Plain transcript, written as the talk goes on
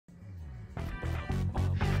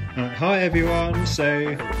Right, hi everyone,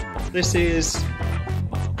 so this is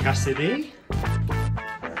Cassidy,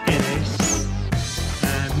 Ellis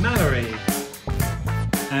and Mallory,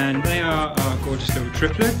 and they are our gorgeous little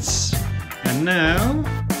triplets, and now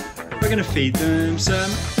we're going to feed them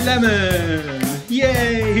some lemon!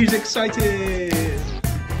 Yay! Who's excited?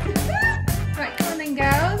 Right, come on then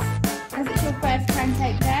girls, as it's your first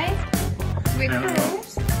pancake day, we're called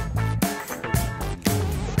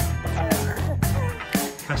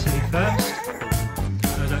Cassidy first.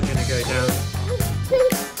 How's that going to go down?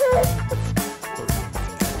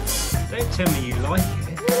 Don't tell me you like it.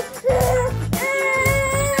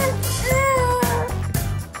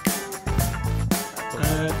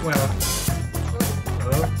 Well.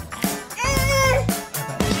 Oh.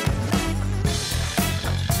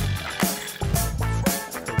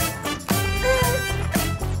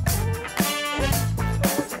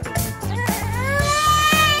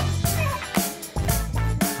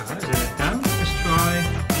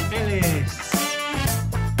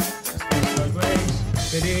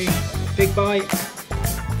 Ready? Big bite.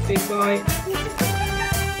 Big bite.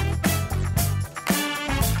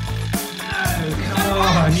 No, come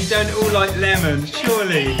on. You don't all like lemon,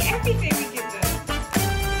 surely. everything we give them.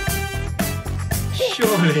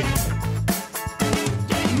 Surely.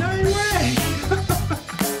 No way.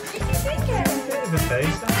 What do you think, Aaron? Bit of a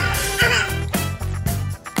taste.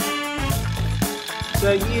 So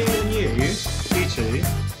you and you two,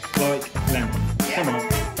 like lemon. Yeah. Come on.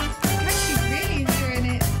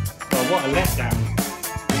 What a letdown.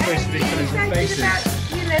 It's supposed to be filling some faces. About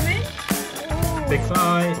you, lemon? Big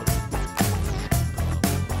bite.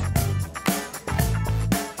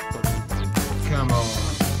 Come on.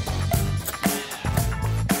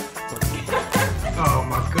 Oh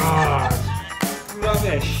my god.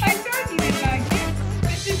 Rubbish. I told you they like it.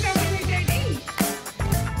 This is something we don't eat.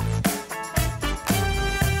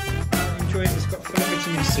 Enjoy it. It's got full of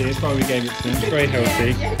vitamin C. That's why we gave it to them. It's very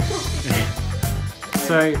healthy. Yeah.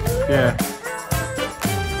 So, yeah.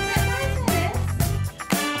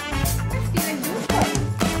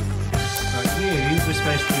 Right, you were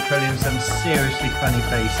supposed to be pulling some seriously funny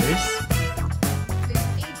faces.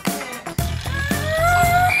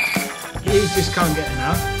 You just can't get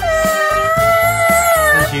enough.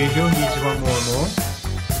 As usual, you just want more and more.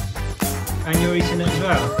 And you're eating it as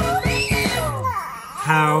well.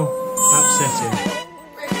 How upsetting.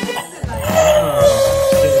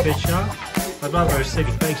 Oh, is it a bit sharp? I'd rather a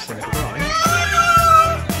silly face than a cry.